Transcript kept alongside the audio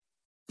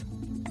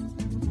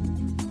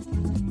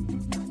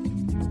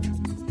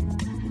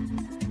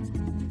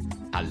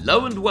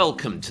Hello and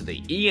welcome to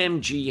the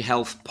EMG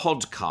Health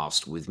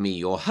podcast with me,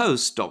 your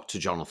host, Dr.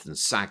 Jonathan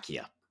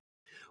Samet.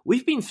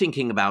 We've been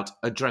thinking about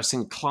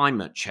addressing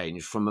climate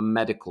change from a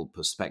medical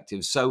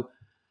perspective, so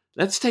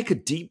let's take a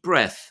deep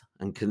breath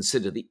and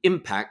consider the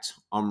impact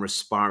on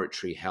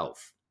respiratory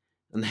health.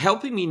 And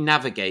helping me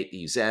navigate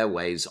these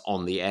airways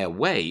on the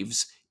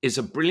airwaves is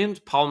a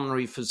brilliant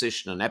pulmonary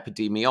physician and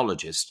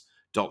epidemiologist,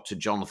 Dr.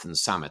 Jonathan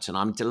Samet, and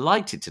I'm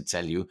delighted to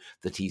tell you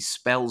that he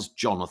spells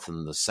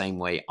Jonathan the same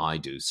way I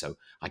do, so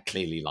I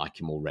clearly like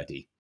him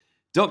already.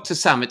 Dr.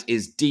 Samet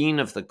is Dean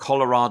of the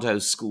Colorado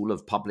School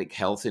of Public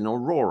Health in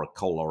Aurora,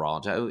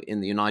 Colorado,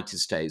 in the United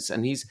States,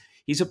 and he's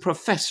a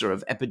professor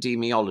of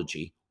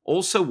epidemiology,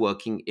 also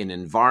working in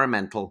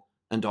environmental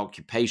and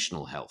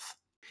occupational health.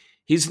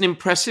 He's an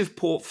impressive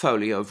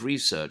portfolio of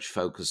research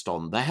focused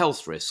on the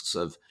health risks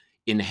of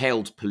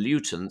inhaled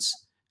pollutants,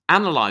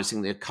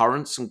 analyzing the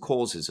occurrence and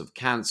causes of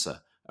cancer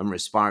and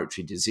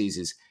respiratory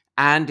diseases,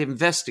 and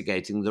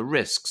investigating the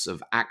risks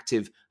of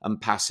active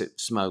and passive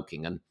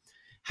smoking. And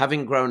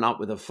having grown up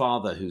with a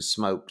father who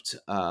smoked,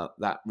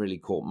 that really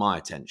caught my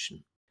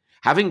attention.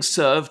 Having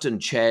served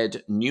and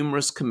chaired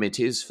numerous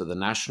committees for the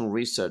National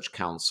Research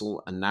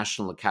Council and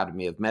National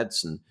Academy of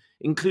Medicine,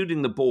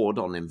 including the Board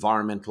on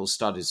Environmental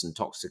Studies and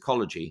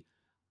Toxicology,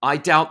 I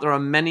doubt there are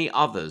many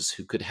others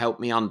who could help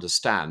me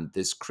understand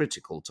this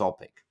critical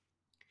topic.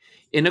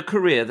 In a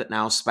career that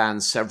now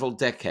spans several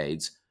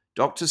decades,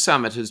 Dr.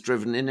 Samet has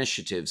driven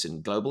initiatives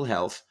in global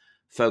health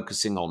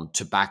focusing on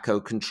tobacco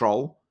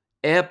control,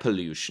 air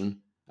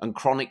pollution, and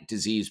chronic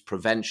disease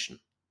prevention.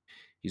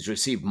 He's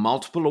received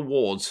multiple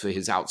awards for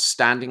his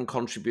outstanding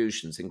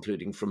contributions,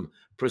 including from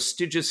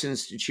prestigious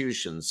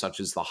institutions such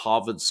as the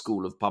Harvard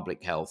School of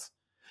Public Health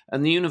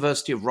and the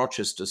University of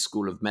Rochester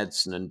School of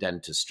Medicine and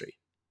Dentistry.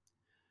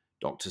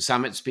 Dr.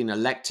 Samet's been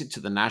elected to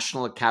the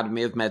National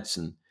Academy of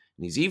Medicine,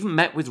 and he's even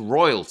met with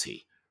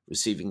royalty,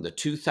 receiving the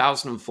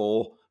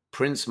 2004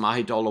 Prince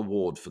Mahidol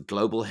Award for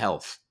Global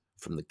Health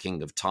from the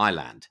King of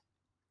Thailand.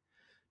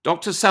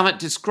 Dr. Samet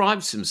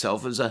describes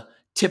himself as a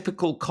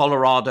typical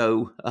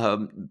Colorado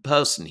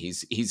person.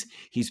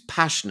 He's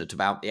passionate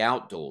about the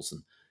outdoors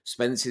and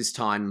spends his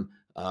time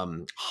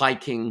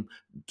hiking,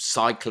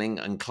 cycling,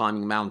 and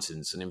climbing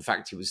mountains. And in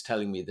fact, he was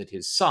telling me that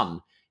his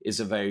son is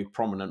a very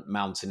prominent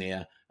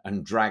mountaineer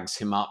and drags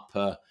him up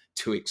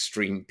to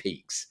extreme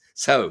peaks.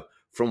 So,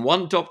 from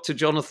one Dr.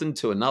 Jonathan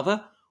to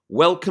another,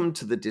 welcome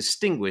to the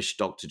distinguished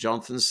Dr.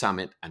 Jonathan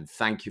Samet, and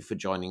thank you for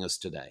joining us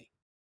today.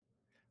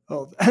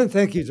 Well,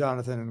 thank you,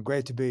 Jonathan, and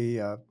great to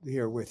be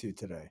here with you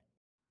today.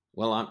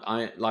 Well,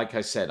 I like I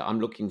said, I'm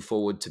looking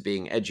forward to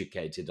being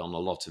educated on a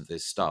lot of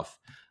this stuff.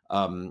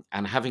 And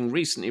having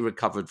recently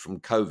recovered from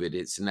COVID,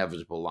 it's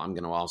inevitable I'm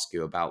going to ask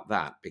you about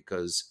that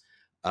because,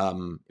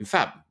 in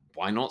fact,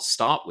 why not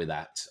start with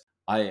that?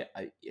 I'm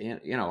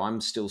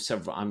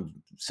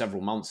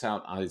several months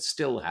out. I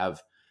still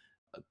have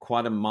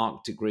quite a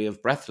marked degree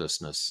of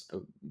breathlessness.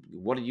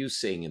 What are you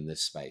seeing in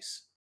this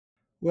space?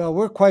 Well,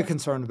 we're quite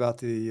concerned about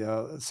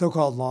the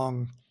so-called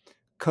long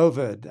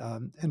COVID.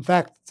 In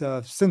fact,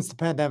 since the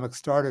pandemic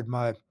started,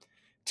 my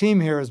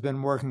team here has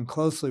been working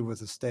closely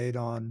with the state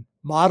on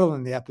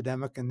modeling the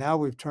epidemic, and now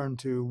we've turned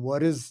to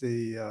what is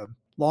the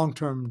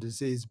long-term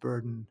disease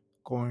burden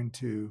going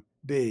to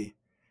be.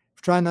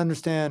 We're trying to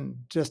understand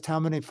just how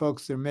many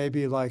folks there may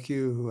be like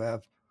you who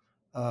have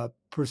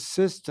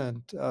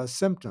persistent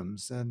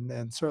symptoms,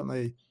 and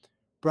certainly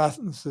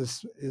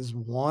breathlessness is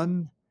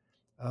one.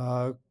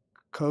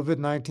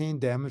 COVID-19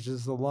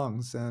 damages the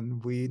lungs,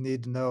 and we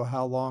need to know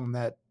how long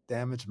that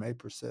damage may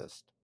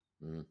persist.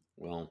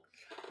 Well,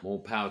 more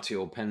power to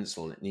your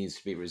pencil. It needs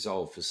to be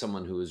resolved. For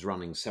someone who was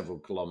running several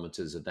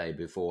kilometers a day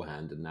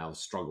beforehand and now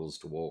struggles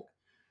to walk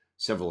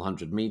several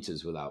hundred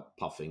meters without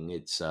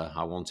puffing,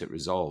 I want it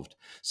resolved.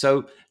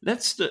 So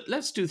let's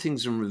do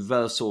things in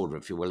reverse order,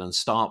 if you will, and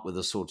start with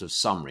a sort of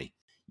summary.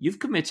 You've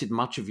committed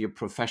much of your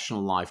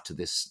professional life to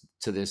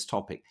this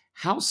topic.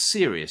 How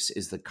serious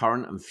is the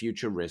current and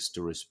future risk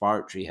to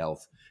respiratory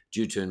health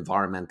due to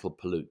environmental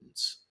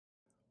pollutants?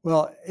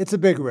 Well, it's a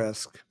big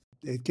risk.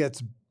 It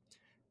gets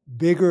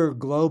bigger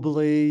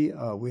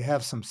globally. We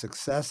have some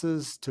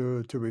successes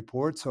to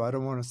report, so I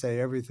don't want to say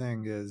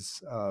everything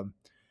is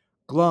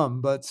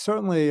glum, but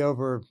certainly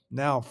over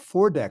now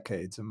 4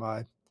 decades in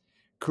my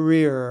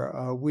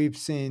career, we've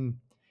seen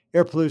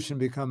air pollution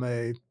become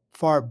a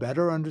far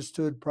better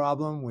understood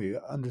problem. We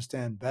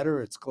understand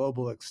better its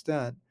global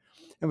extent,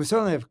 and we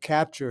certainly have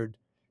captured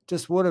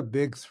just what a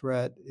big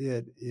threat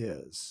it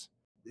is.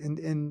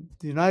 In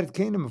the United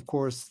Kingdom, of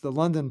course, the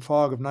London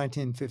fog of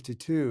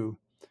 1952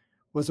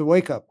 was a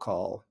wake-up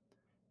call.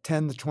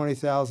 10 to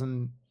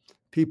 20,000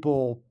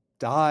 people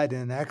died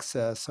in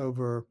excess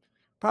over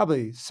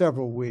probably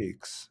several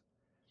weeks.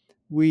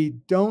 We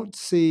don't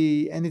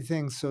see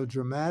anything so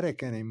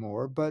dramatic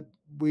anymore, but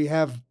we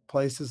have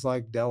places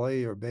like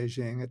Delhi or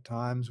Beijing at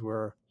times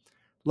where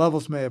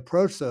levels may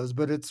approach those,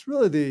 but it's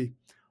really the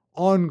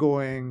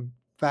ongoing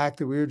fact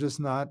that we're just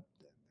not,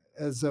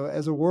 as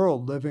a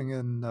world, living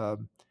in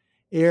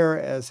air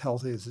as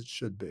healthy as it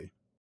should be.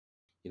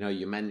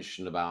 You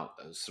mentioned about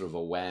sort of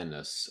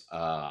awareness.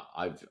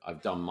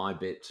 I've done my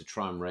bit to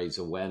try and raise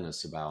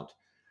awareness about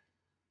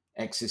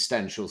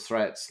existential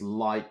threats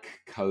like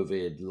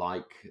COVID,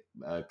 like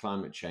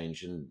climate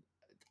change, and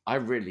I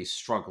really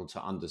struggle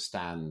to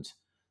understand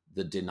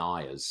the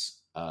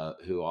deniers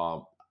who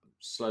are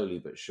slowly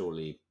but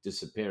surely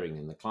disappearing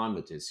in the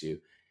climate issue.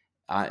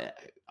 I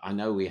I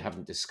know we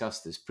haven't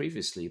discussed this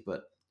previously,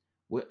 but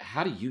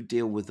how do you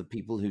deal with the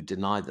people who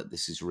deny that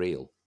this is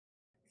real?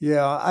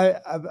 Yeah,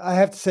 I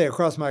have to say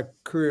across my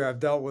career, I've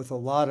dealt with a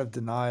lot of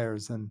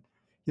deniers, and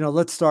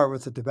let's start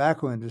with the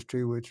tobacco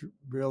industry, which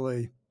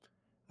really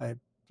I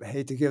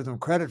hate to give them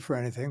credit for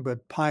anything,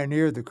 but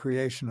pioneered the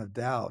creation of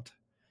doubt.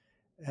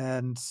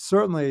 And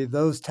certainly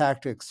those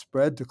tactics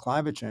spread to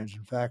climate change.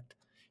 In fact,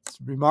 it's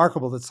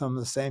remarkable that some of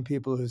the same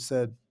people who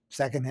said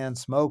secondhand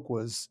smoke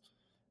was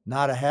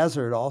not a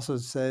hazard also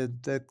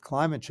said that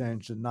climate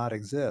change did not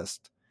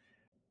exist.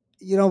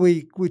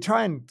 We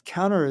try and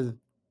counter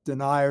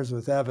deniers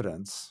with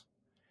evidence.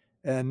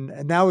 And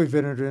now we've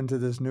entered into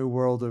this new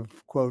world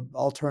of, quote,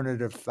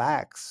 alternative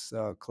facts,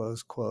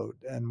 close quote.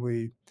 And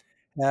we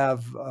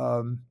have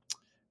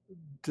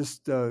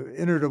just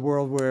entered a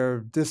world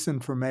where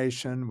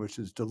disinformation, which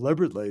is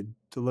deliberately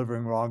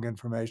delivering wrong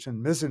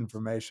information,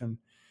 misinformation,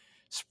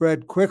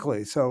 spread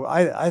quickly. So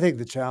I think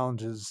the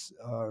challenges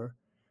are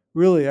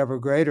really ever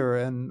greater.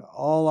 And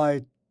all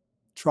I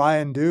try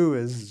and do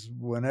is,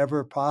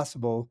 whenever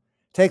possible,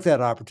 take that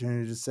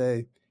opportunity to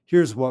say,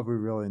 here's what we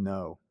really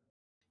know.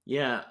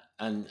 Yeah,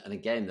 and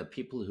again, the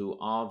people who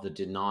are the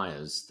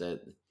deniers,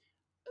 that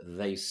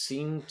they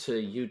seem to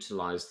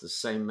utilize the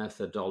same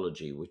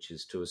methodology, which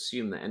is to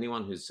assume that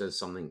anyone who says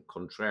something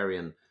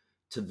contrarian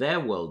to their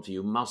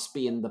worldview must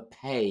be in the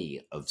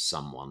pay of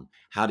someone.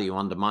 How do you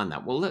undermine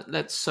that? Well,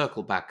 let's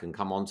circle back and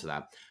come on to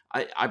that.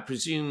 I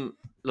presume,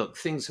 look,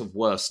 things have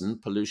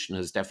worsened. Pollution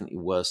has definitely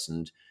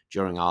worsened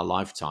during our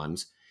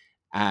lifetimes,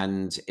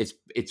 and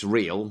it's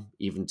real,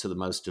 even to the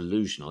most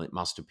delusional. It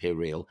must appear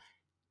real.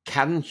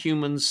 Can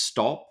humans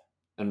stop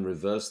and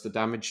reverse the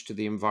damage to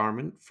the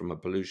environment from a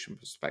pollution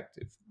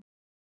perspective?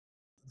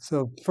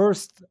 So,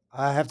 first,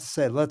 I have to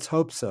say, let's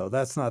hope so.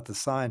 That's not the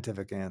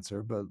scientific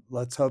answer, but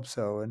let's hope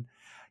so. And,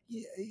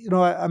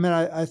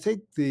 I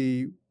think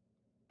the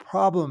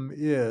problem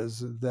is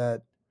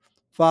that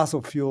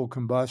fossil fuel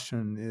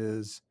combustion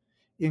is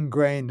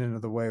ingrained into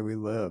the way we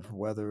live,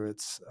 whether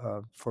it's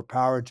for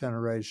power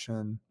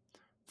generation,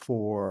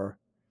 for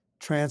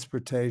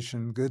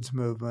transportation, goods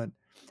movement,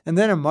 and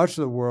then in much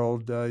of the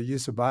world,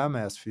 use of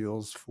biomass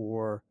fuels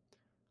for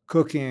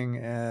cooking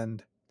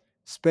and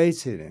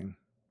space heating.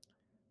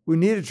 We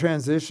need a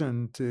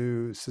transition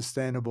to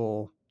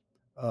sustainable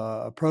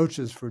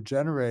approaches for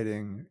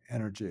generating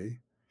energy.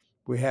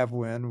 We have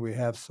wind, we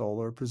have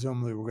solar.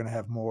 Presumably, we're going to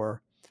have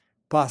more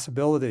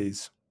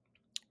possibilities.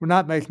 We're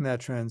not making that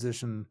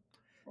transition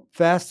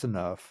fast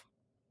enough.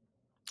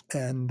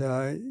 And,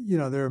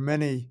 there are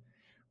many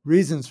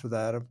reasons for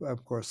that.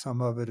 Of course,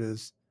 some of it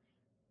is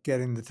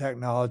getting the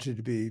technology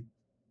to be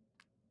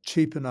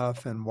cheap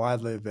enough and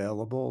widely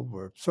available.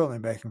 We're certainly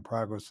making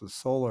progress with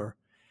solar.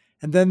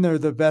 And then there are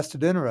the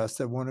vested interests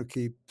that want to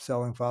keep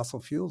selling fossil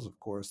fuels, of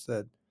course,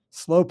 that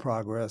slow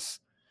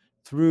progress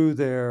through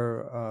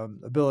their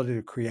ability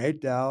to create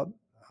doubt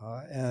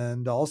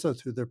and also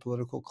through their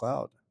political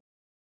clout.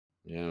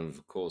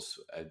 Of course,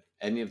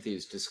 any of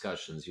these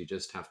discussions, you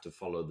just have to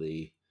follow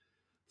the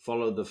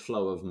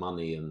flow of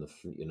money, and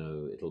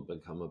it'll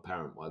become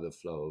apparent why the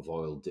flow of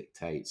oil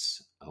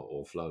dictates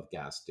or flow of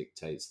gas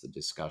dictates the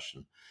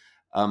discussion.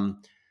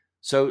 Um,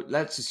 so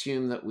let's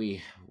assume that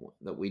we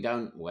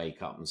don't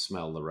wake up and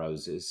smell the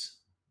roses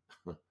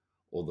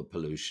or the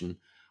pollution.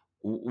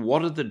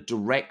 What are the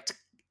direct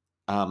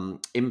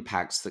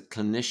impacts that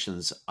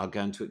clinicians are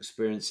going to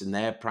experience in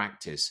their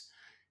practice?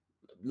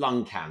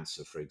 Lung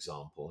cancer, for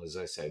example. As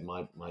I say,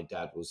 my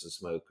dad was a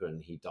smoker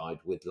and he died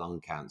with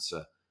lung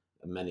cancer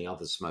and many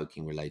other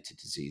smoking related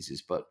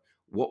diseases. But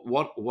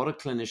what are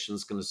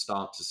clinicians going to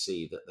start to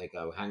see that they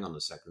go, hang on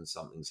a second,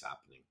 something's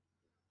happening?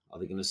 Are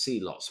they going to see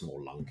lots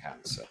more lung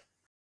cancer?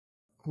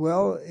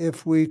 Well,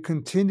 if we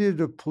continue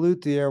to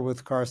pollute the air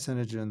with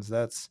carcinogens,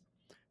 that's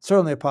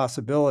certainly a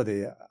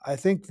possibility. I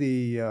think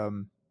the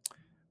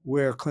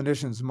where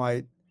clinicians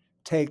might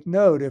take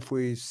note if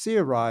we see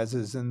a rise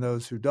is in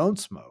those who don't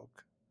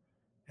smoke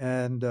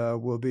and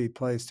will be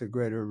placed at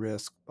greater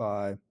risk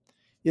by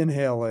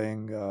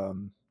inhaling,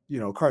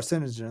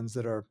 carcinogens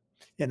that are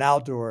in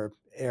outdoor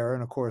air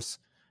and, of course,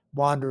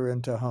 wander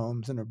into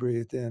homes and are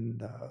breathed in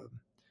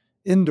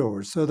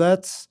indoors. So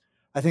that's,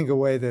 I think, a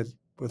way that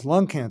with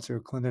lung cancer,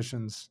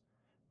 clinicians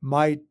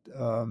might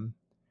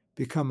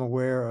become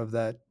aware of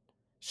that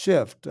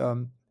shift.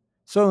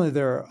 Certainly,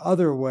 there are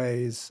other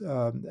ways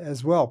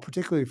as well,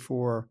 particularly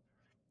for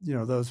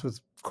those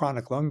with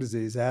chronic lung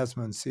disease,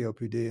 asthma and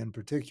COPD in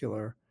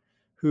particular,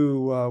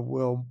 who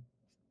will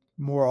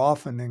more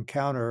often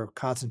encounter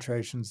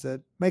concentrations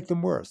that make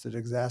them worse, that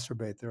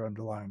exacerbate their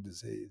underlying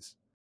disease.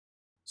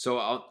 So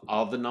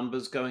are the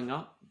numbers going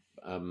up?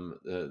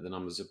 The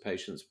numbers of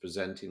patients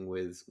presenting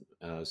with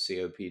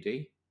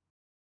COPD?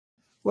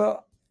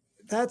 Well,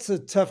 that's a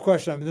tough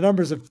question. I mean, the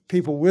numbers of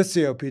people with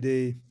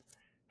COPD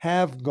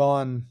have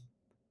gone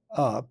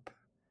up.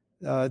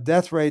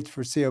 Death rates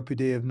for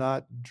COPD have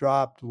not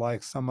dropped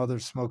like some other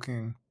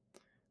smoking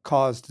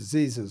caused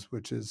diseases,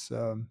 which has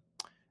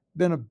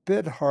been a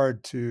bit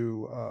hard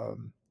to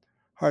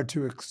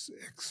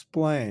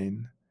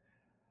explain.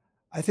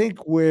 I think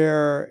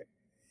where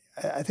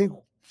I think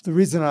the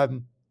reason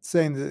I'm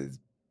saying that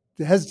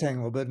hesitating a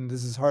little bit, and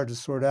this is hard to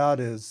sort out,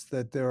 is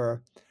that there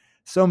are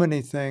so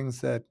many things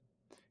that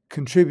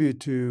contribute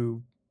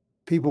to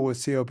people with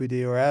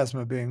COPD or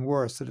asthma being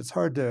worse that it's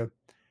hard to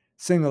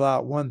single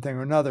out one thing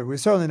or another. We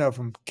certainly know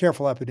from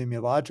careful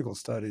epidemiological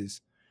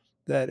studies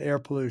that air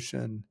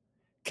pollution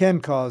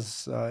can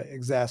cause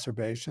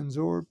exacerbations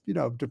or,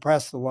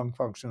 depress the lung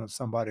function of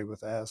somebody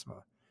with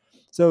asthma.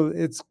 So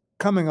it's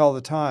coming all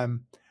the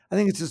time. I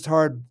think it's just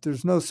hard.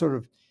 There's no sort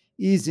of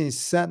easy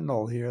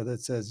sentinel here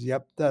that says,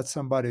 yep, that's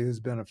somebody who's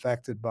been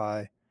affected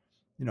by,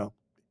 you know,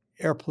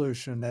 air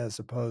pollution as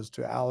opposed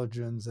to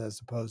allergens, as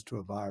opposed to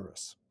a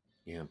virus.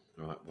 Yeah,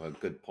 right. Well,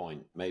 good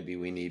point. Maybe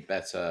we need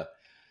better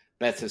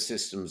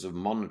systems of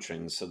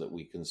monitoring so that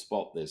we can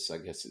spot this. I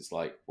guess it's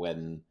like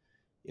when,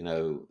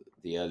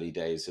 the early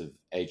days of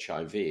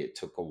HIV, it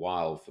took a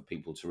while for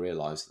people to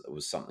realize that there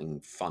was something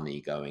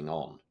funny going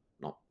on.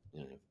 Not,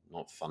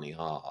 not funny,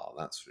 ha ha,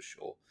 that's for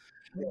sure.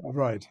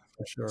 Right,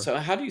 for sure. So,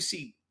 how do you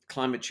see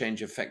climate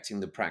change affecting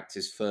the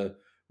practice for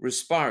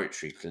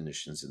respiratory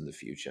clinicians in the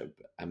future?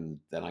 And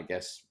then I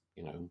guess,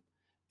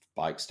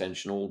 by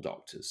extension, all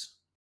doctors.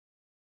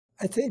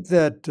 I think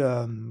that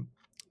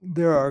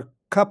there are a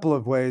couple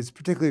of ways,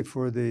 particularly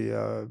for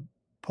the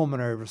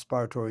pulmonary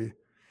respiratory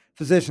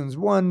physicians.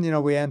 One,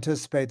 we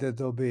anticipate that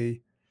there'll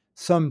be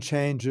some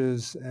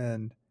changes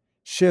and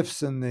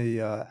shifts in the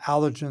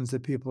allergens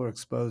that people are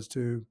exposed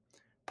to,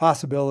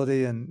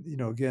 possibility. And,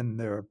 again,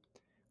 there are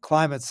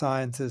climate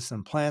scientists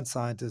and plant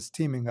scientists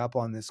teaming up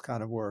on this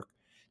kind of work.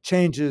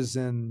 Changes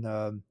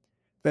in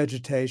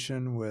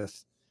vegetation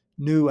with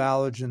new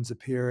allergens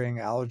appearing,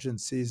 allergen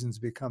seasons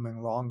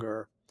becoming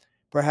longer,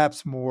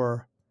 perhaps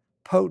more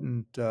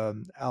potent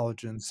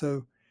allergens.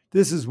 So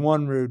this is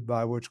one route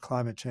by which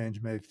climate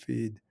change may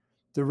feed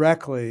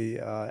directly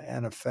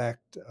and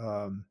affect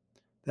the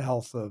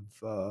health of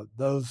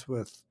those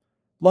with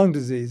lung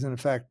disease. And in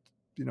fact,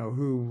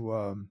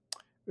 who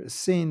is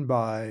seen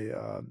by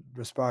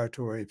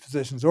respiratory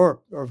physicians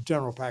or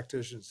general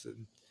practitioners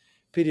and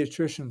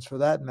pediatricians for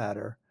that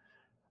matter.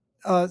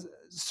 Uh,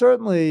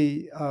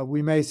 Certainly,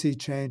 we may see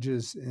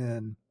changes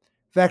in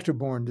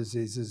vector-borne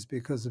diseases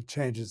because of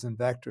changes in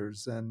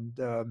vectors, and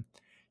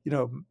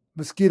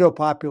mosquito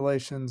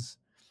populations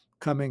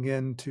coming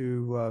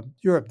into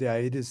Europe, the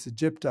Aedes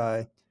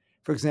aegypti,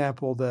 for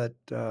example, that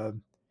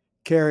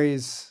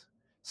carries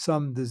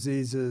some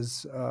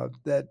diseases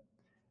that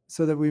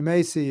so that we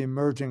may see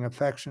emerging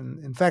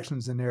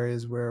infections in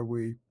areas where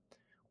we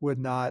would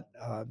not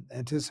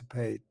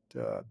anticipate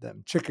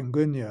them.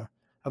 Chikungunya,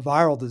 a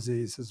viral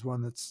disease, is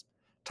one that's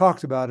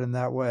talked about in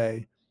that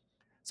way.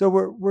 So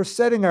we're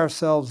setting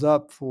ourselves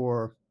up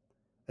for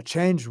a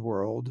changed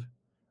world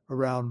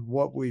around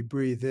what we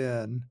breathe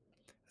in.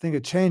 I think a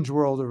changed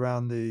world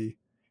around the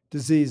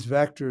disease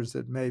vectors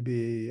that may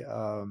be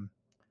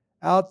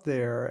out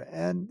there,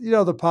 and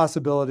the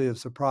possibility of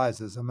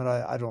surprises. I mean,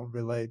 I don't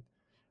relate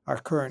our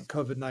current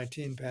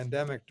COVID-19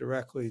 pandemic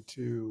directly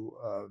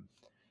to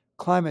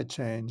climate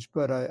change,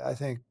 but I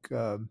think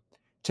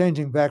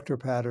changing vector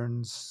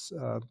patterns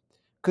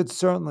could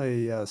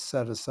certainly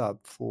set us up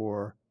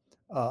for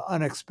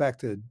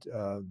unexpected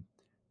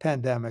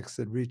pandemics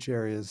that reach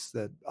areas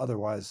that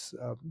otherwise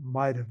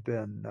might have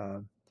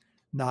been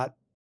not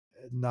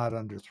not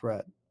under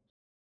threat.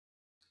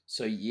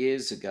 So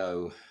years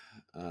ago,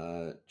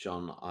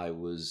 John, I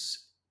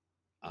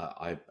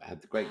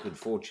had the great good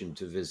fortune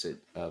to visit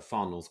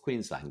far north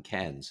Queensland,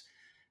 Cairns,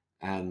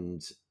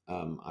 and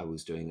I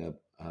was doing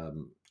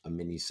a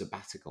mini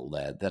sabbatical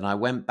there. Then I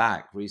went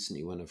back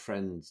recently when a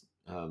friend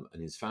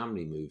and his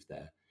family moved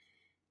there,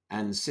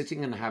 and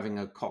sitting and having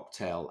a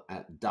cocktail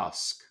at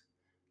dusk.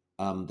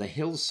 The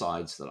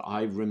hillsides that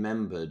I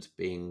remembered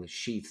being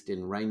sheathed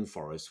in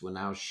rainforest were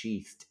now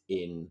sheathed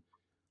in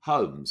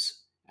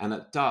homes, and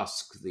at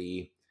dusk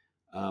the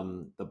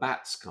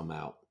bats come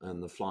out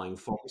and the flying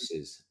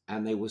foxes,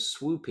 and they were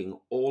swooping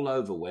all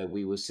over where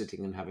we were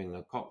sitting and having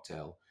a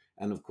cocktail,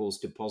 and of course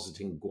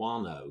depositing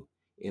guano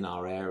in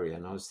our area.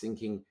 And I was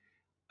thinking,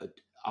 uh,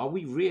 are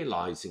we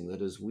realizing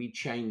that as we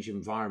change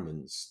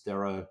environments,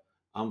 there are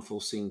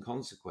unforeseen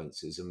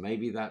consequences, and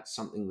maybe that's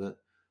something that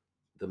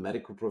the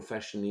medical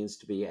profession needs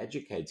to be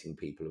educating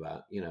people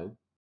about.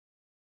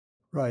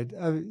 Right.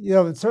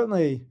 And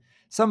certainly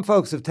some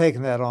folks have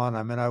taken that on.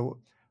 I mean,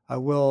 I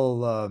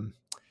will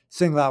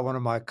single out one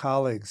of my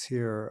colleagues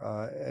here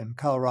in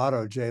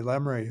Colorado, Jay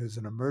Lemery, who's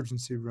an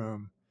emergency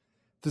room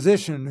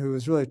physician who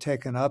has really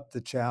taken up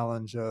the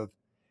challenge of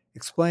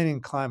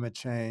explaining climate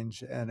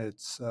change and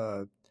its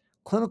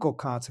clinical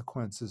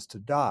consequences to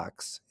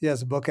docs. He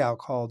has a book out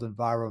called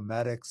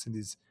Enviromedics, and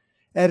he's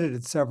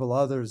edited several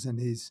others, and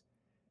he's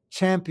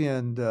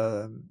championed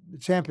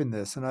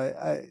this, and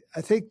I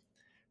think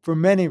for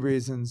many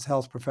reasons,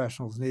 health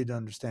professionals need to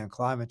understand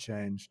climate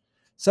change,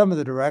 some of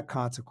the direct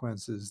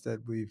consequences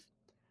that we've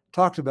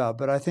talked about,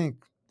 but I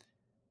think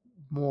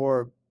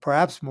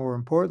perhaps more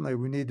importantly,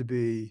 we need to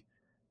be,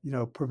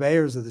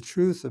 purveyors of the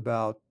truth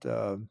about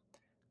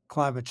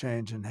climate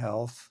change and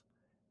health,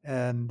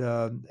 and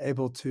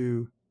able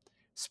to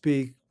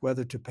speak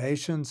whether to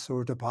patients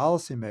or to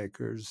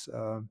policymakers,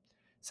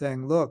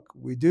 saying, "Look,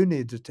 we do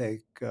need to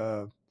take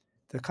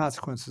the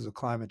consequences of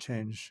climate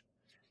change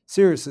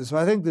seriously." So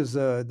I think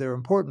there are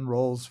important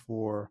roles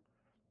for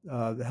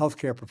the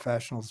healthcare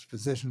professionals,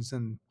 physicians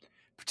in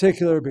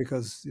particular,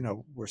 because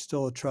we're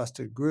still a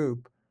trusted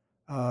group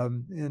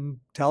in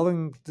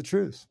telling the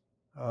truth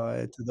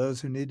to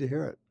those who need to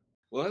hear it.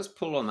 Well, let's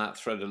pull on that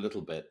thread a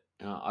little bit.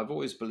 I've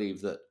always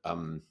believed that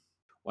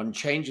one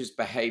changes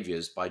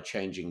behaviors by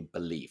changing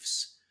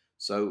beliefs.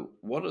 So,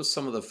 what are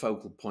some of the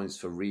focal points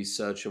for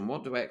research, and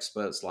what do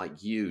experts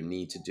like you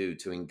need to do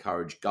to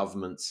encourage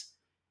governments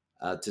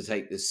to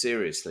take this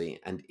seriously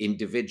and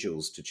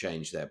individuals to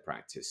change their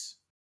practice?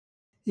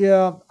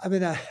 Yeah, I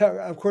mean,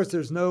 of course,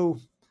 there's no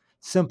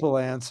simple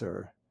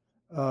answer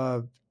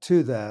uh,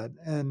 to that,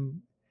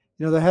 and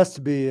there has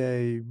to be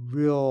a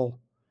real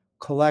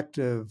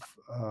collective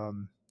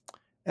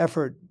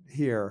effort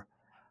here.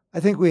 I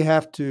think we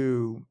have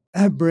to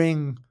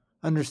bring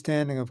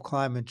understanding of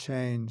climate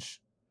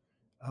change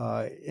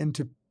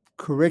into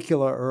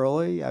curricula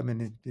early. I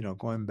mean,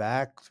 going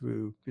back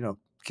through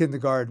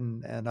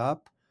kindergarten and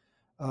up.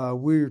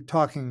 We're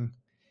talking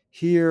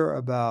here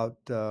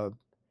about the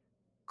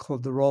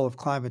role of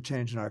climate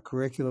change in our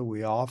curricula.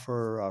 We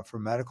offer for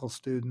medical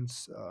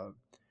students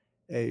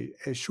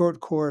a short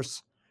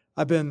course.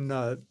 I've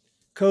been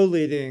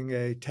co-leading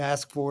a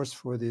task force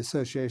for the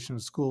Association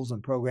of Schools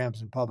and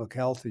Programs in Public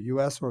Health, a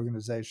U.S.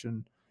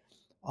 organization,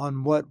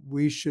 on what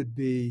we should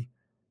be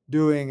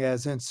doing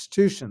as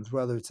institutions,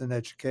 whether it's in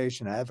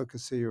education,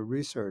 advocacy, or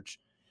research.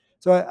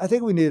 So I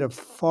think we need a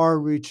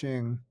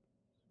far-reaching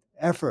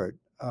effort,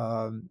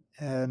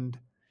 and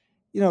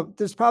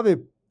there's probably a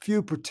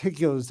few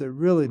particulars that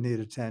really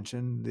need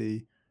attention: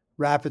 the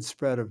rapid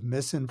spread of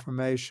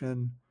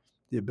misinformation,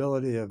 the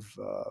ability of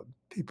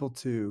people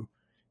to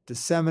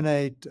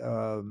disseminate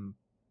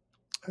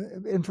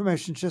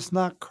information just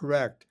not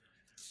correct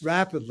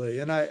rapidly.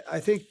 And I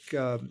think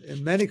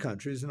in many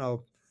countries, and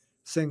I'll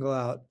single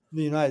out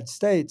the United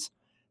States,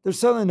 there's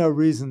certainly no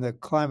reason that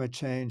climate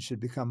change should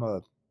become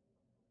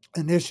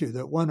an issue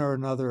that one or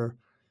another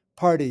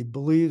party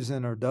believes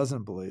in or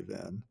doesn't believe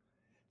in.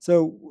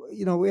 So,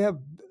 we have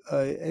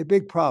a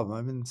big problem.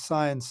 I mean,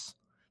 science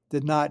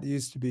did not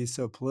used to be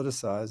so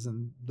politicized,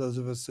 and those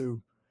of us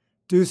who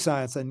do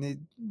science,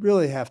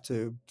 really have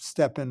to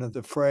step into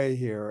the fray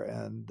here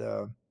and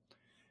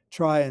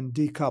try and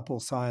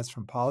decouple science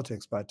from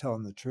politics by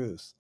telling the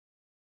truth.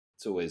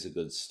 It's always a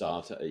good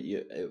start.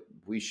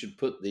 We should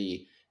put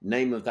the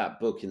name of that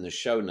book in the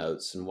show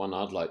notes. And one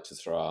I'd like to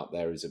throw out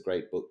there is a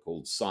great book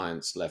called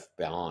Science Left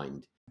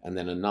Behind, and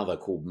then another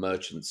called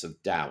Merchants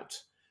of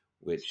Doubt,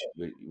 which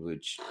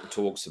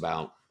talks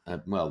about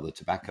the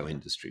tobacco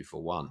industry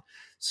for one.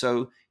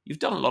 So you've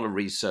done a lot of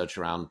research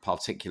around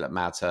particulate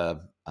matter,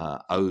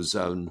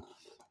 ozone,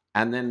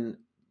 and then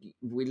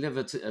we live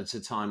at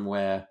a time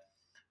where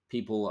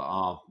people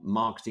are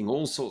marketing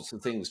all sorts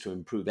of things to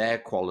improve air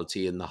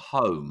quality in the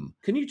home.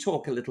 Can you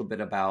talk a little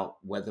bit about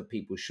whether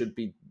people should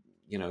be,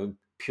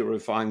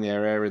 purifying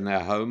their air in their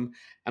home?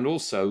 And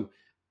also,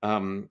 I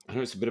know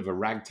it's a bit of a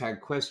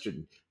ragtag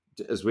question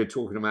as we're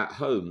talking about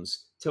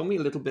homes. Tell me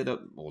a little bit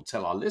or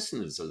tell our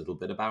listeners a little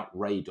bit about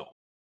radon.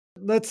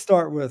 Let's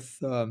start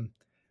with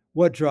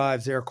what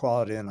drives air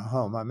quality in a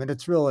home. I mean,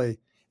 it's really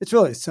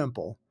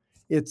simple.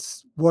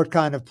 It's what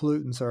kind of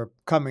pollutants are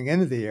coming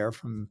into the air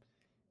from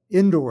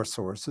indoor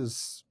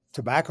sources,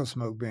 tobacco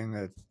smoke being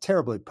a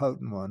terribly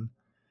potent one,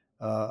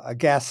 a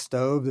gas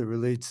stove that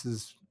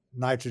releases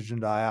nitrogen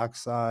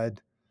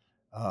dioxide,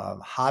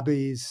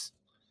 hobbies,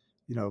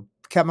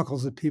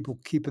 chemicals that people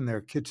keep in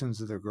their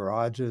kitchens or their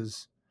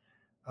garages.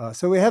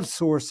 So we have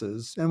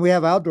sources, and we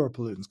have outdoor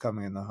pollutants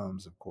coming in the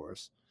homes, of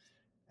course,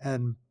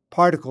 and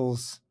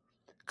particles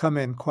come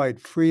in quite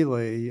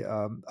freely.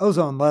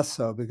 Ozone less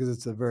so because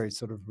it's a very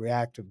sort of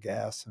reactive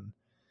gas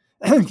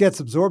and gets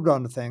absorbed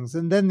onto things.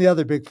 And then the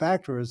other big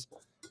factor is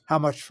how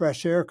much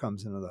fresh air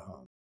comes into the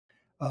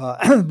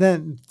home.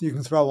 Then you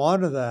can throw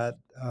onto that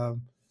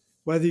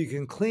whether you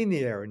can clean the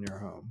air in your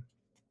home.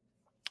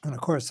 And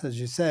of course, as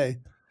you say,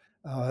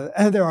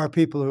 and there are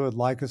people who would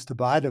like us to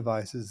buy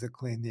devices that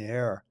clean the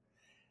air.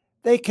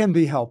 They can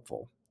be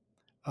helpful,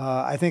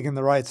 I think, in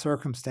the right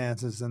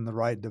circumstances and the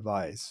right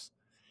device.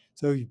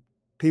 So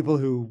people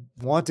who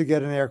want to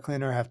get an air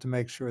cleaner have to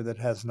make sure that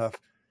it has enough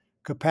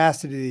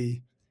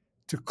capacity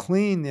to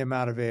clean the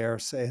amount of air,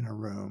 say, in a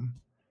room.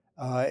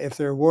 If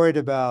they're worried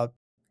about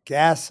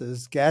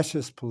gaseous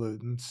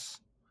pollutants,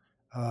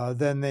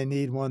 then they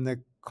need one that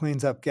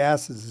cleans up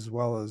gases as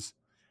well as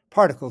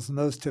particles, and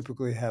those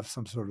typically have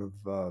some sort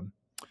of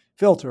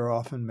filter,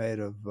 often made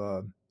of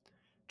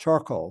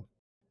charcoal.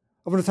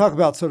 I want to talk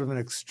about sort of an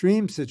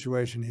extreme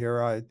situation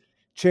here. I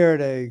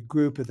chaired a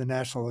group at the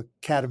National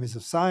Academies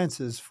of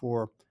Sciences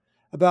for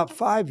about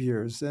 5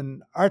 years,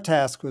 and our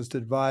task was to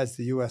advise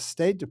the U.S.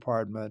 State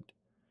Department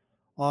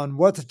on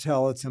what to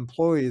tell its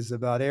employees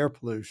about air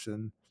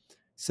pollution,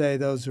 say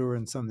those who are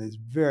in some of these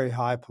very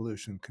high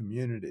pollution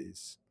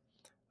communities,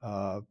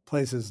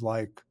 places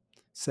like,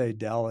 say,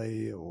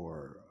 Delhi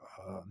or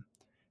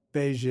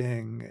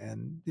Beijing,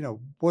 and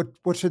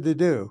what should they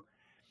do?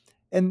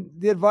 And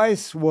the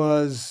advice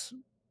was,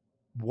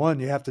 one,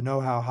 you have to know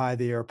how high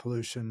the air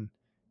pollution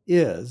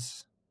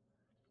is.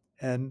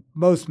 And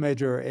most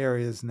major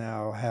areas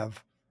now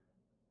have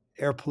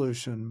air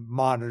pollution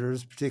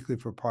monitors,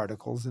 particularly for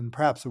particles, and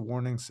perhaps a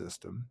warning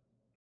system.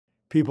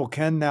 People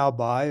can now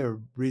buy a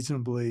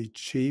reasonably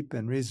cheap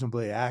and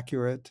reasonably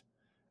accurate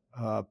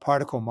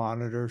particle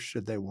monitor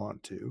should they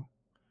want to,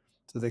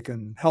 so they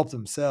can help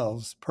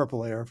themselves,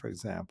 purple air, for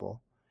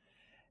example.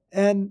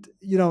 And,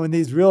 in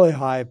these really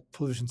high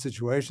pollution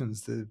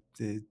situations,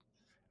 the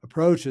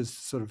approach is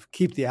to sort of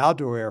keep the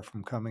outdoor air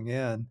from coming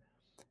in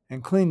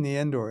and clean the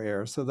indoor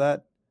air. So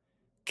that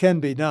can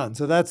be done.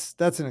 So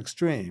that's an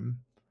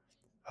extreme.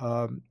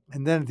 And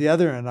then at the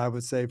other end, I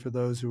would say for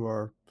those who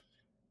are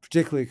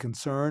particularly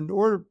concerned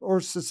or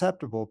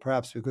susceptible,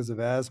 perhaps because of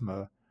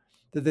asthma,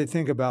 that they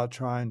think about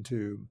trying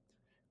to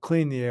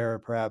clean the air,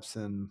 perhaps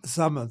in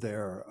some of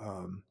their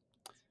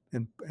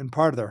in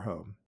part of their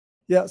home.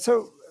 Yeah.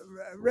 So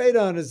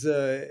radon is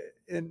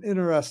an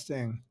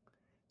interesting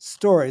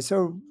story.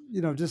 So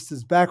just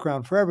as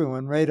background for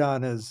everyone,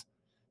 radon is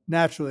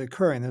naturally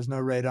occurring. There's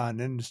no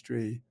radon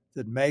industry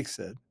that makes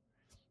it.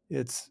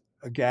 It's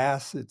a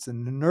gas, it's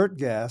an inert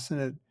gas, and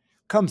it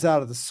comes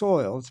out of the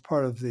soil. It's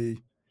part of the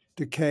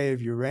decay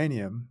of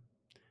uranium.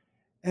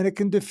 And it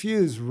can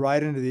diffuse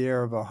right into the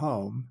air of a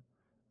home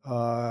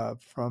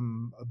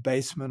from a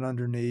basement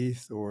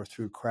underneath or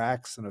through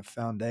cracks in a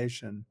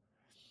foundation.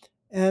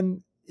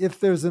 And if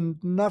there's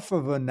enough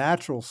of a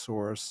natural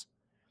source,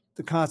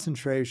 the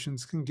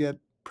concentrations can get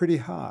pretty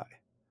high.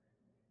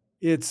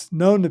 It's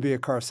known to be a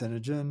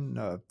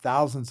carcinogen.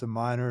 Thousands of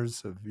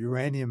miners of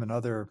uranium and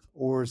other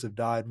ores have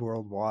died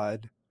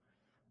worldwide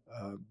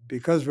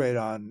because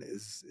radon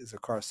is a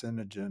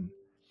carcinogen.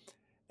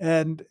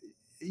 And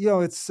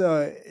it's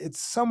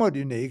somewhat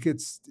unique.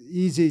 It's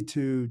easy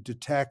to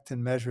detect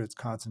and measure its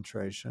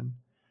concentration.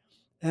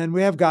 And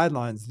we have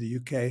guidelines. The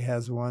UK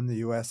has one, the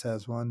US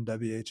has one,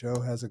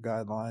 WHO has a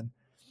guideline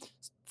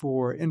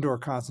for indoor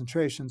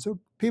concentration. So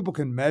people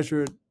can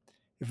measure it.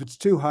 If it's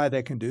too high,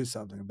 they can do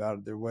something about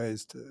it. There are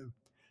ways to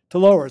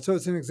lower it. So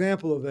it's an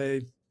example of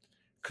a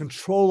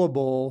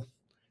controllable,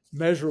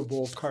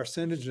 measurable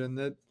carcinogen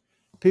that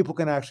people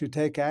can actually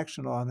take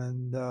action on,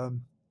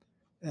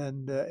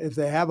 and if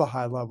they have a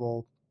high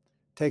level,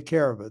 take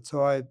care of it.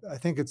 So I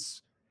think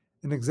it's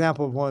an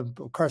example of one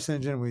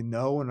carcinogen we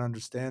know and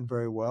understand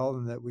very well,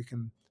 and that we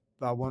can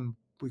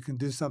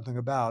do something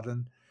about.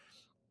 And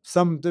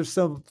there's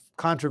some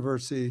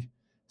controversy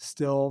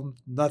still.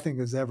 Nothing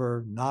is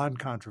ever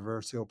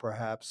non-controversial,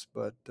 perhaps,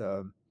 but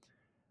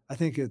I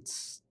think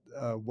it's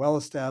well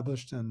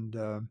established,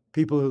 and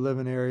people who live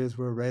in areas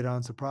where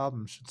radon's a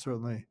problem should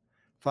certainly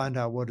find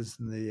out what is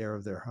in the air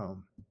of their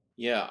home.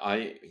 Yeah,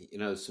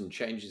 some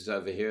changes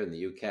over here in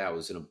the UK. I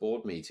was in a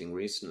board meeting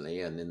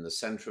recently, and in the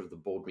center of the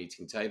board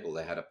meeting table,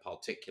 they had a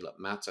particulate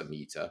matter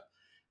meter.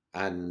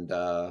 And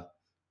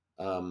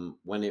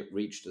when it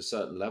reached a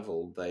certain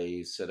level,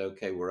 they said,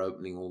 okay, we're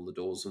opening all the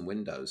doors and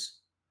windows.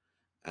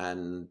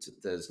 And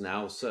there's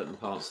now certain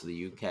parts of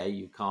the UK,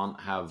 you can't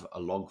have a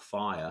log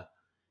fire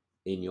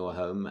in your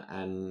home,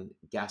 and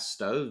gas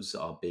stoves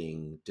are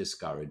being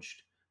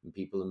discouraged, and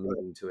people are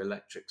moving to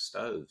electric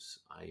stoves.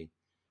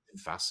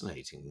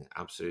 Fascinating,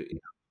 absolutely.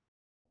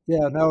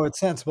 Yeah, no, it's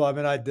sensible. I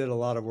mean, I did a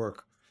lot of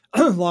work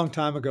a long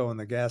time ago on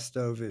the gas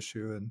stove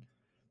issue, and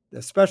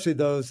especially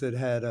those that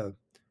had a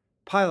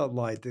pilot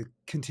light that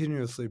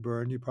continuously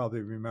burned. You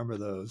probably remember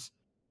those.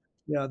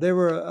 Yeah, they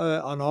were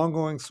an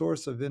ongoing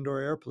source of indoor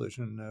air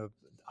pollution,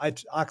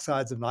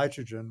 oxides of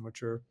nitrogen,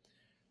 which are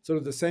sort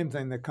of the same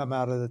thing that come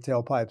out of the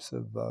tailpipes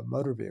of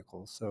motor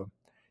vehicles. So,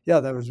 yeah,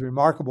 that was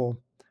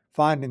remarkable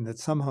finding that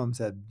some homes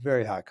had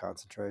very high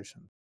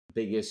concentration.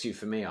 Big issue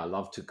for me. I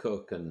love to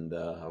cook, and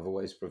I've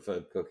always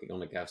preferred cooking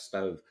on a gas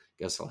stove.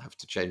 Guess I'll have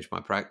to change my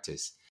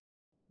practice.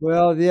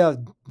 Well, yeah,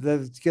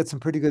 they get some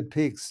pretty good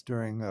peaks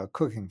during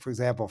cooking, for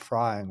example,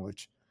 frying,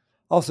 which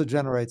also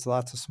generates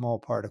lots of small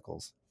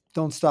particles.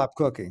 Don't stop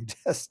cooking,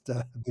 just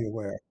be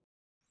aware.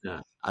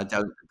 No, I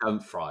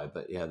don't fry,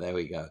 but yeah, there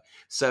we go.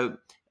 So,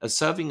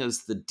 serving as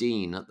the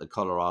dean at the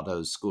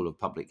Colorado School of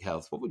Public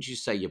Health, what would you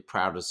say your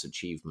proudest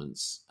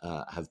achievements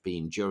have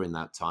been during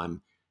that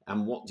time,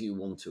 and what do you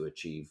want to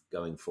achieve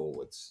going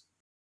forwards?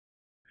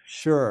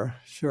 Sure,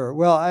 sure.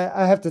 Well,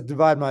 I have to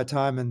divide my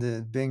time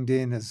into being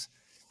dean as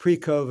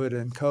pre-COVID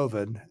and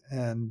COVID.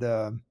 And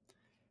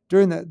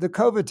during the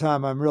COVID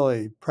time, I'm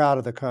really proud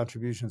of the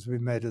contributions we've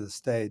made to the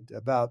state.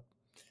 About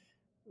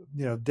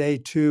day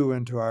two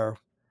into our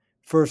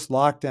first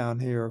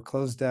lockdown here,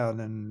 closed down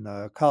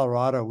in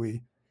Colorado,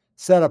 we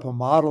set up a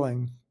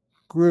modeling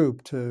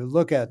group to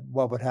look at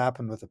what would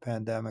happen with the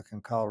pandemic in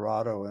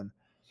Colorado. And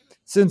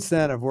since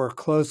then, I've worked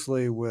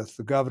closely with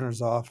the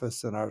governor's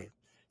office and our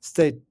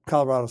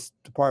Colorado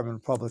Department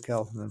of Public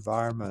Health and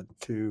Environment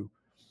to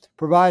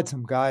provide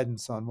some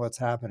guidance on what's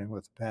happening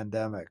with the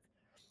pandemic.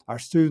 Our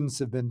students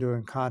have been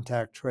doing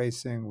contact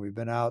tracing. We've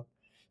been out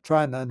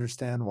trying to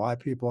understand why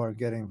people aren't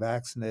getting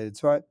vaccinated.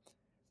 So I'm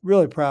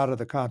really proud of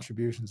the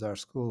contributions our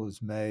school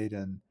has made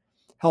in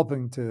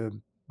helping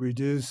to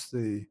reduce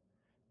the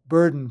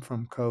burden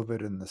from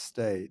COVID in the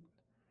state.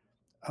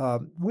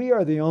 We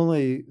are the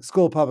only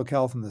school of public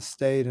health in the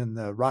state in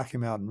the Rocky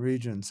Mountain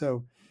region.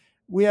 So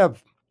we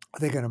have, I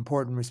think, an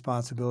important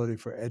responsibility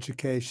for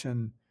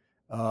education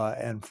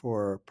and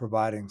for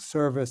providing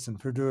service and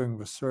for doing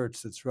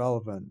research that's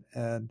relevant.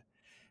 And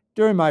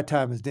during my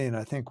time as dean,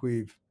 I think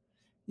we've,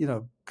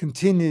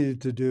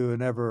 continued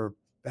to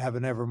have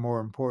an ever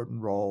more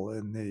important role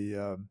in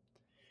the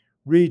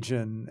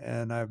region.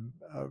 And I'm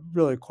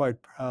really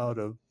quite proud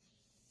of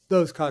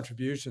those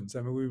contributions.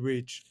 I mean, we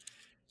reach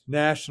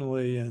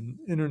nationally and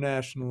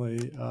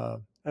internationally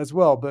as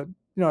well. But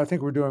I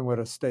think we're doing what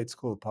a state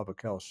school of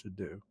public health should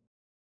do.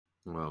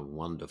 Well,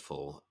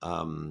 wonderful.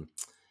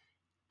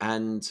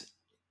 And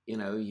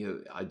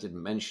I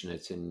didn't mention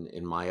it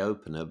in my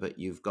opener, but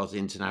you've got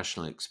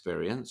international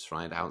experience,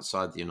 right,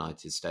 outside the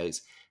United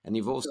States, and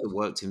you've also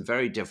worked in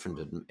very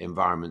different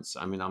environments.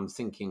 I mean, I'm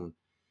thinking,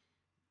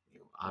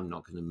 I'm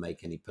not going to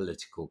make any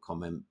political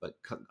comment, but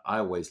I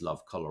always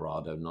love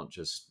Colorado, not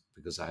just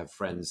because I have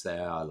friends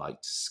there. I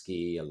like to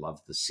ski. I love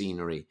the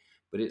scenery,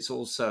 but it's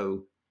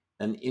also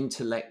an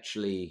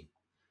intellectually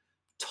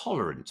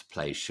tolerant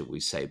place, should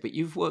we say? But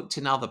you've worked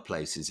in other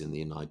places in the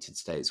United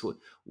States.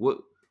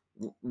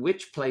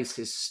 Which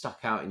places stuck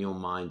out in your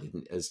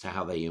mind as to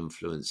how they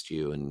influenced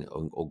you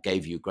or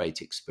gave you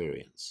great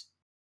experience?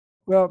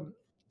 Well,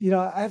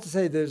 I have to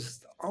say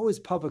there's always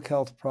public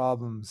health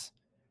problems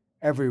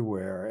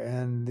everywhere,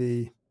 and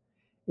the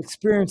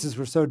experiences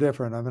were so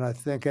different. I mean, I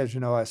think, as you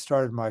know, I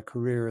started my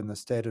career in the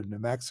state of New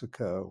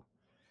Mexico,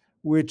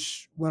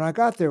 which when I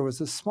got there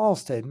was a small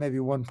state, maybe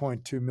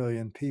 1.2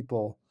 million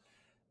people,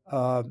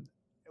 uh,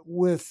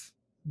 with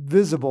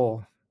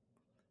visible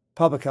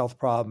public health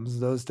problems.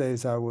 Those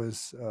days I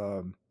was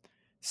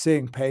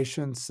seeing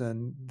patients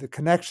and the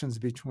connections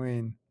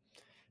between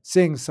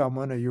seeing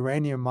someone, a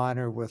uranium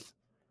miner with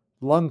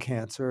lung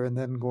cancer, and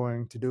then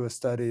going to do a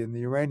study in the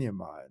uranium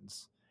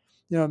mines.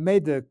 It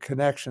made the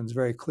connections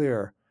very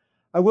clear.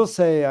 I will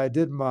say I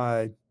did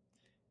my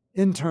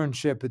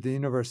internship at the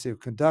University of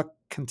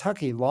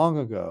Kentucky long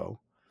ago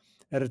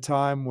at a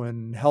time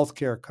when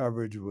healthcare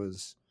coverage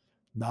was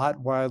not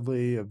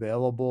widely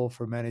available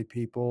for many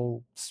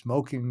people.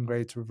 Smoking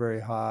rates were very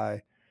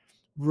high.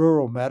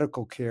 Rural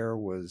medical care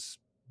was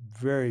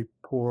very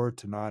poor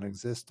to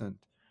non-existent.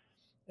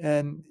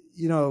 And,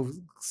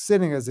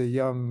 sitting as a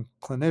young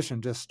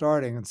clinician just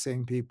starting and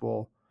seeing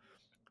people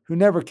who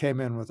never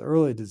came in with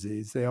early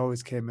disease, they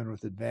always came in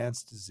with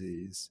advanced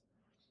disease,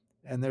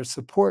 and their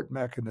support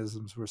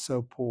mechanisms were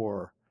so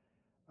poor,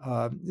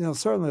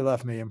 certainly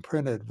left me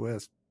imprinted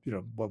with,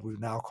 what we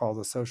now call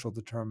the social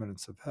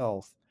determinants of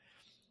health.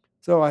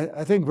 So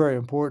I think very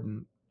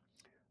important.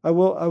 I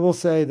will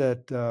say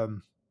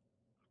that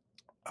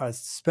I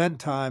spent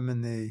time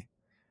in the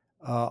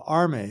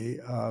Army,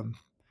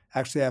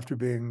 actually after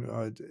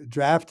being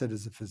drafted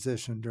as a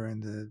physician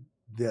during the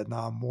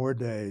Vietnam War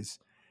days.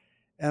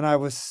 And I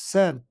was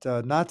sent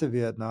not to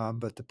Vietnam,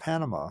 but to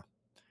Panama.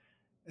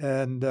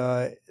 And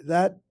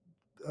that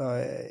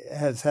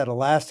has had a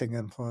lasting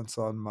influence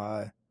on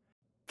my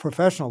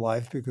professional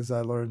life because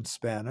I learned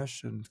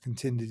Spanish and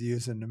continued to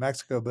use it in New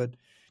Mexico, but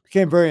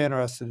became very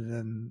interested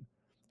in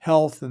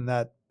health in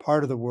that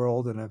part of the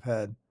world and have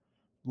had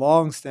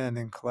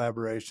long-standing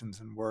collaborations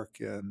and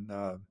work in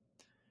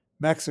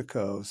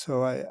Mexico.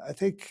 So I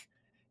think,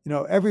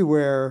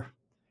 everywhere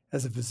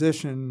as a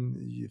physician,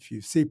 if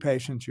you see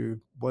patients, you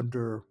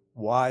wonder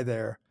why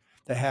they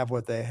have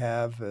what they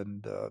have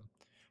and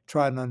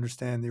try and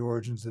understand the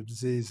origins of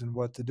disease and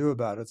what to do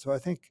about it. So I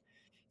think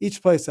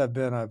each place I've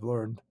been, I've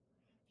learned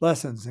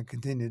lessons and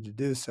continue to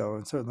do so.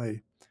 And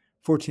certainly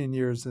 14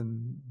 years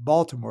in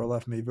Baltimore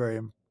left me very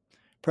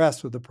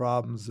impressed with the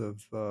problems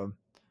of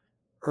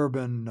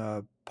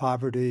urban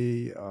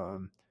poverty,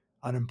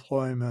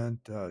 unemployment,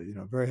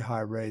 very high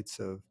rates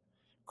of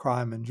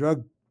crime and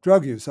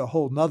drug use, a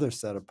whole nother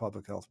set of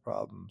public health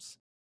problems.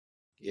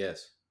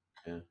 Yes.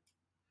 Yeah.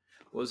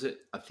 Was it?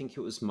 I think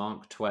it was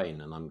Mark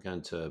Twain, and I'm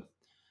going to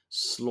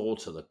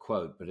slaughter the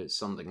quote, but it's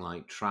something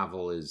like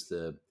travel is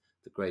the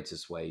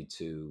greatest way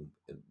to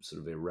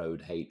sort of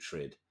erode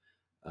hatred,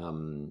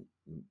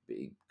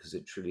 because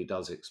it truly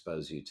does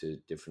expose you to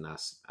different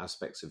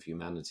aspects of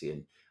humanity,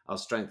 and our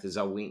strength is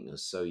our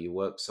weakness. So you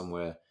work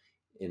somewhere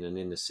in an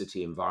inner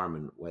city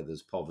environment where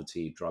there's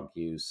poverty, drug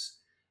use,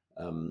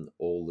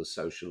 all the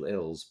social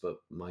ills, but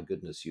my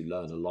goodness, you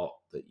learn a lot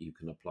that you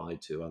can apply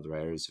to other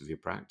areas of your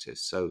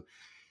practice. So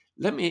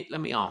let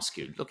me ask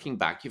you, looking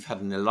back, you've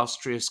had an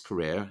illustrious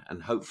career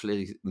and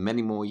hopefully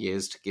many more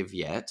years to give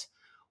yet.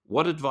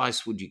 what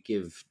advice would you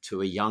give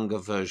to a younger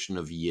version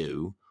of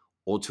you,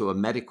 or to a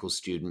medical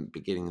student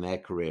beginning their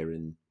career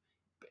in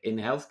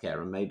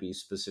healthcare, and maybe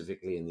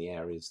specifically in the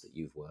areas that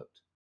you've worked?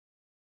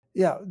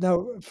 Yeah,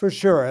 no, for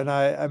sure. And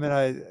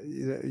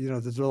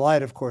the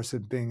delight, of course,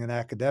 of being in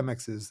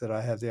academics is that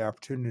I have the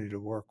opportunity to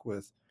work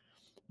with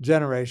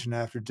generation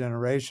after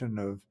generation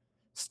of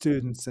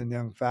students and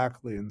young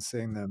faculty and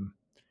seeing them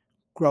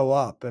grow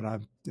up. And I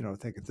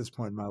think at this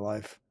point in my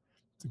life,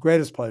 the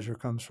greatest pleasure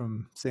comes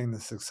from seeing the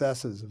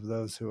successes of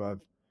those who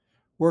I've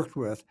worked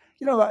with.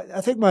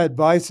 I think my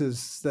advice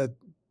is that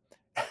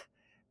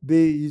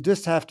you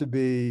just have to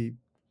be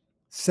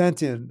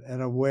sentient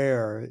and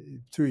aware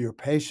through your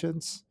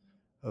patients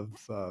of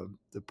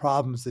the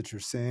problems that you're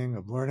seeing,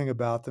 of learning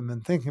about them,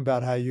 and thinking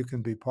about how you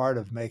can be part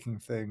of making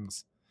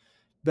things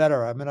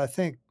better. I mean, I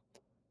think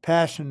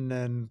passion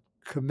and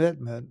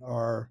commitment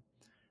are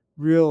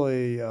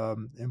really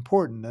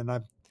important. And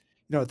I'm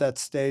at that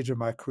stage of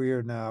my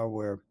career now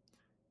where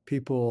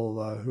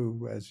people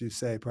who, as you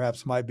say,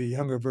 perhaps might be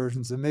younger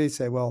versions of me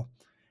say, well,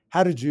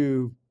 how did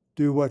you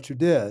do what you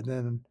did?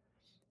 And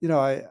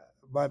I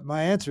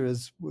my answer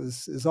is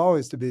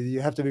always to be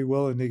you have to be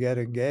willing to get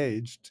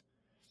engaged,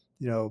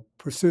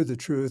 pursue the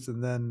truth,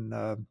 and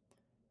then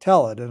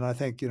tell it. And I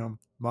think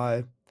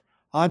my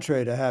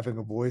entree to having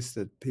a voice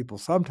that people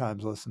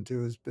sometimes listen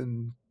to has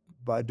been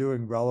by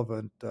doing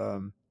relevant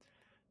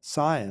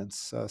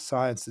science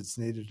that's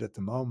needed at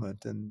the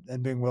moment,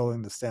 and being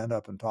willing to stand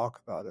up and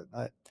talk about it.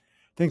 I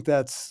think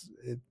that's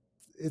it.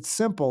 It's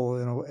simple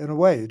in a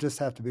way. You just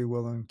have to be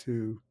willing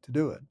to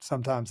do it.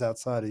 Sometimes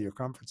outside of your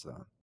comfort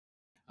zone.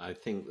 I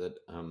think that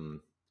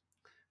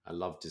I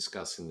love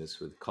discussing this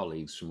with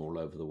colleagues from all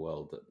over the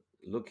world, that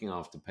looking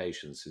after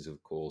patients is,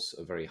 of course,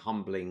 a very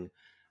humbling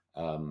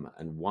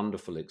and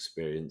wonderful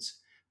experience,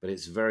 but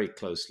it's very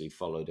closely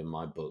followed in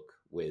my book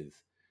with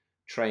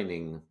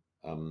training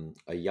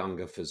a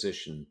younger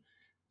physician.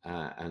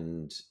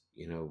 And,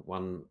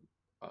 one,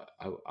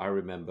 I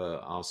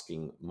remember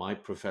asking my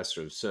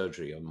professor of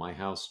surgery on my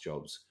house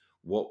jobs,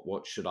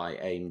 what should I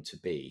aim to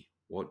be?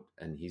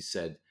 And he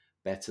said,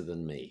 better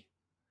than me.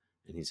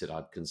 And he said,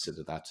 I'd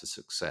consider that a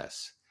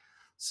success.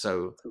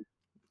 So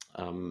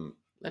um,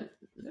 let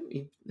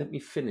me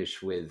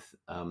finish with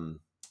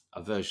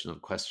a version of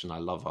a question I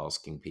love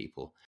asking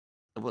people.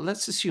 Well,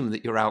 let's assume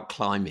that you're out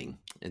climbing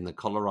in the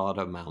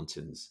Colorado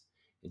mountains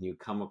and you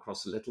come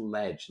across a little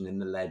ledge, and in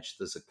the ledge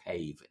there's a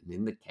cave, and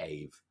in the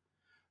cave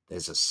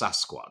there's a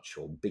Sasquatch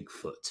or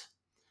Bigfoot,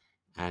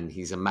 and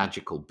he's a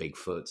magical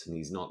Bigfoot, and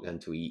he's not going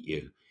to eat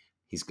you.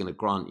 He's going to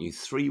grant you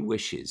 3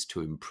 wishes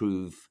to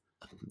improve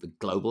the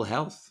global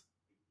health.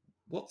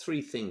 What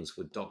 3 things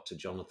would Dr.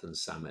 Jonathan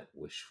Samet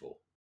wish for?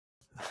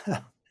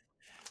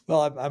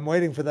 Well, I'm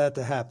waiting for that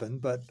to happen,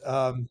 but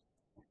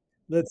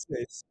let's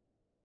see.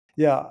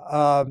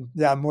 Yeah,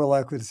 yeah, I'm more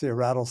likely to see a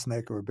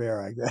rattlesnake or a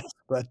bear, I guess.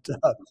 But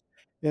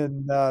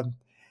in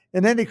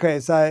in any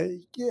case,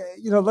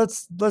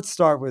 let's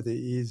start with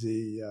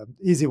the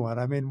easy one.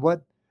 I mean,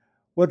 what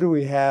do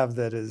we have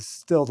that is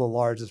still the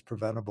largest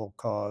preventable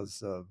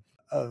cause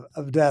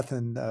of death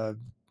and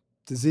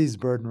disease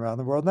burden around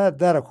the world?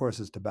 That of course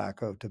is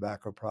tobacco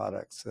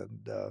products.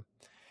 And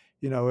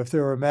if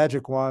there were a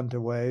magic wand to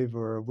wave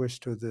or a wish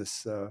to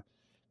this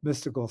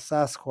mystical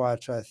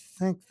Sasquatch, I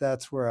think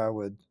that's where I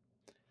would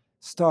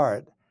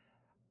start.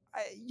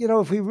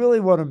 If we really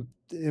want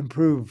to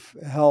improve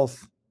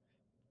health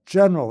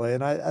generally,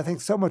 and I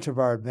think so much of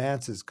our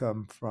advances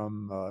come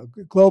from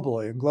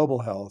globally and global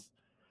health,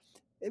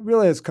 it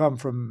really has come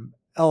from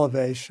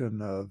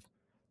elevation of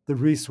the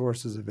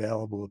resources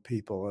available to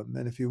people,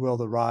 and if you will,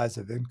 the rise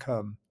of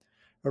income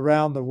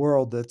around the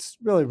world that's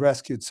really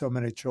rescued so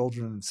many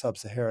children in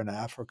sub-Saharan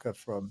Africa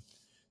from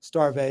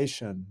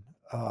starvation.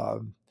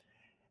 Um,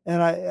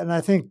 and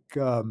I think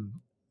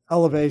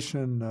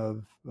elevation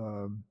of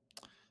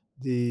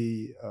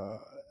the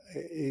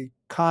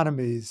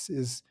economies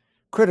is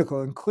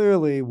critical. And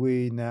clearly,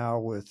 we now,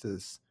 with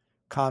this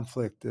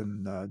conflict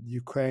in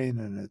Ukraine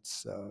and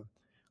its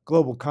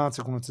global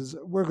consequences,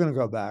 we're going to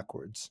go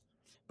backwards.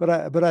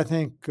 But I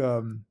think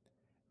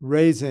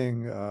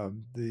raising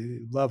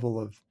the level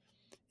of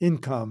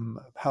income,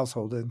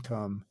 household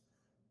income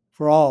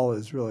for all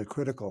is really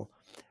critical.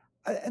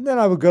 And then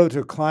I would go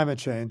to climate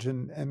change,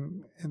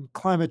 and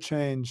climate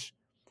change,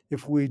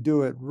 if we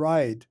do it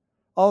right,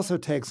 also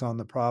takes on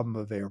the problem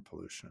of air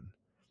pollution.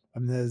 I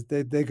mean,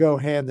 they go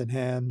hand in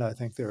hand. I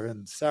think they're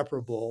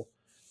inseparable.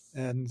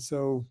 And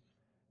so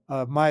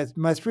my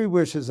 3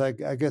 wishes, I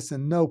guess,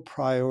 in no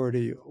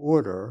priority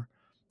order,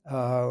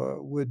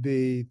 would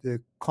be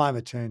the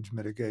climate change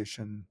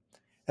mitigation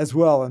as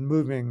well, and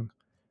moving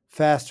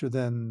faster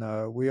than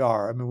we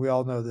are. I mean, we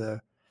all know the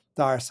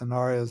dire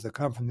scenarios that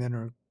come from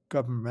the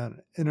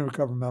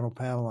Intergovernmental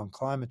Panel on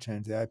Climate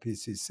Change, the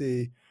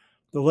IPCC.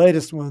 The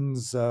latest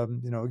ones,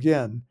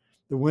 again,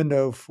 the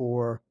window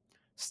for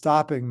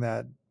stopping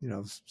that,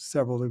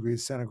 several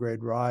degrees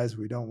centigrade rise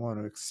we don't want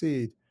to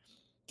exceed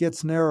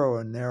gets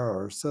narrower and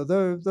narrower. So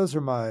those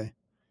are my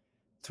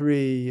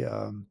three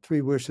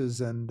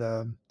wishes.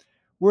 And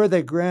were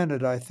they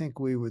granted, I think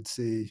we would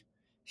see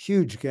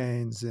huge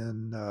gains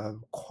in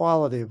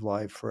quality of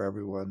life for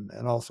everyone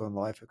and also in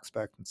life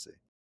expectancy.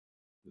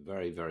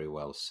 Very, very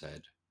well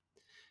said.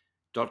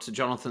 Dr.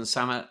 Jonathan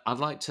Samet, I'd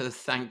like to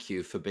thank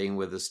you for being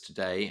with us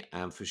today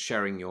and for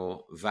sharing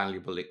your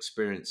valuable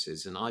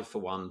experiences. And I, for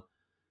one,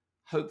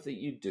 hope that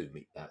you do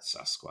meet that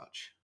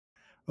Sasquatch.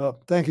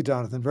 Well, thank you,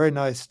 Jonathan. Very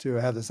nice to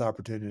have this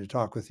opportunity to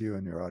talk with you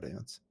and your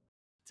audience.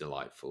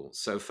 Delightful.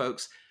 So,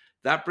 folks,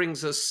 that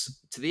brings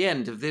us to the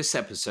end of this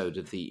episode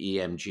of the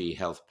EMG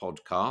Health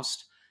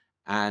Podcast.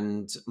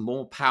 And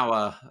more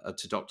power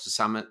to Dr.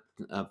 Samet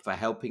for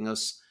helping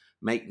us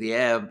make the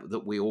air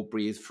that we all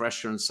breathe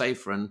fresher and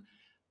safer. And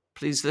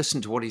please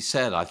listen to what he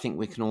said. I think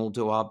we can all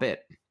do our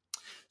bit.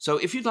 So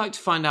if you'd like to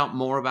find out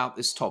more about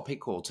this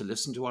topic or to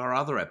listen to our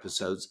other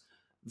episodes,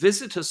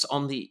 visit us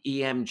on the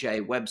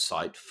EMJ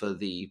website for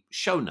the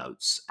show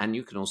notes. And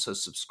you can also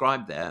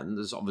subscribe there. And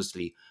there's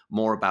obviously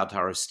more about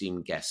our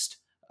esteemed guest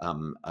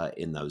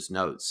in those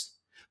notes.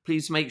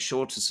 Please make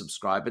sure to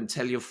subscribe and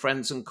tell your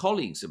friends and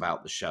colleagues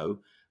about the show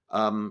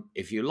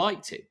if you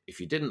liked it. If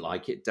you didn't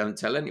like it, don't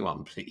tell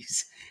anyone,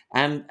 please.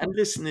 And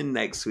listen in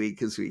next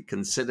week as we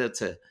consider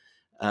to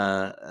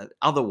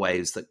other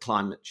ways that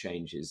climate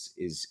change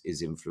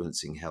is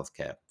influencing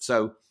healthcare.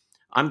 So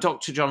I'm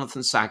Dr.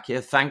 Jonathan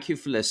Samet. Thank you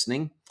for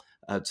listening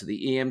to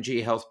the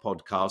EMG Health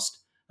Podcast.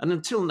 And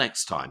until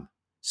next time,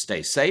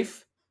 stay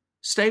safe,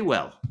 stay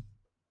well,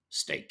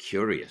 stay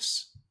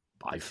curious.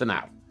 Bye for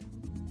now.